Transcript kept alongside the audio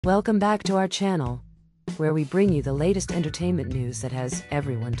Welcome back to our channel, where we bring you the latest entertainment news that has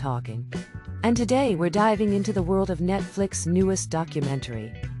everyone talking. And today we're diving into the world of Netflix's newest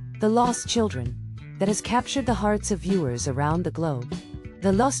documentary, The Lost Children, that has captured the hearts of viewers around the globe.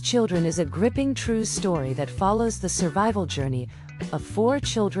 The Lost Children is a gripping true story that follows the survival journey of 4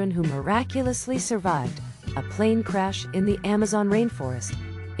 children who miraculously survived a plane crash in the Amazon rainforest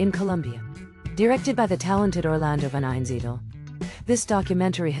in Colombia. Directed by the talented Orlando Van Einsiedel, this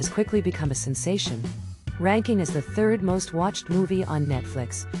documentary has quickly become a sensation, ranking as the 3rd most watched movie on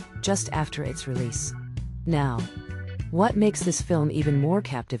Netflix, just after its release. Now, what makes this film even more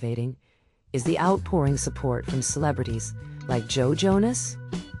captivating is the outpouring support from celebrities like Joe Jonas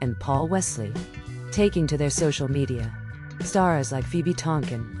and Paul Wesley, taking to their social media. Stars like Phoebe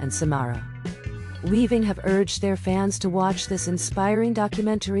Tonkin and Samara Weaving have urged their fans to watch this inspiring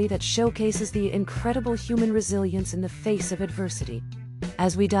documentary that showcases the incredible human resilience in the face of adversity.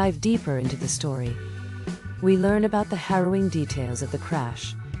 As we dive deeper into the story, we learn about the harrowing details of the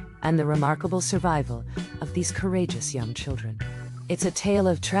crash and the remarkable survival of these courageous young children. It's a tale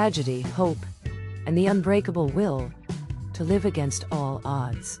of tragedy, hope, and the unbreakable will to live against all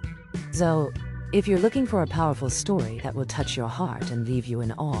odds. So, if you're looking for a powerful story that will touch your heart and leave you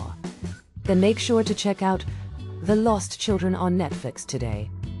in awe, then make sure to check out The Lost Children on Netflix today.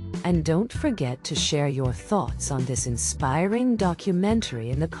 And don't forget to share your thoughts on this inspiring documentary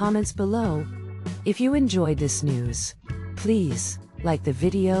in the comments below. If you enjoyed this news, please like the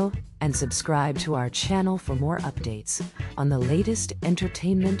video and subscribe to our channel for more updates on the latest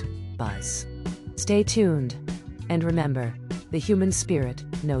entertainment buzz. Stay tuned, and remember, the human spirit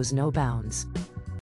knows no bounds.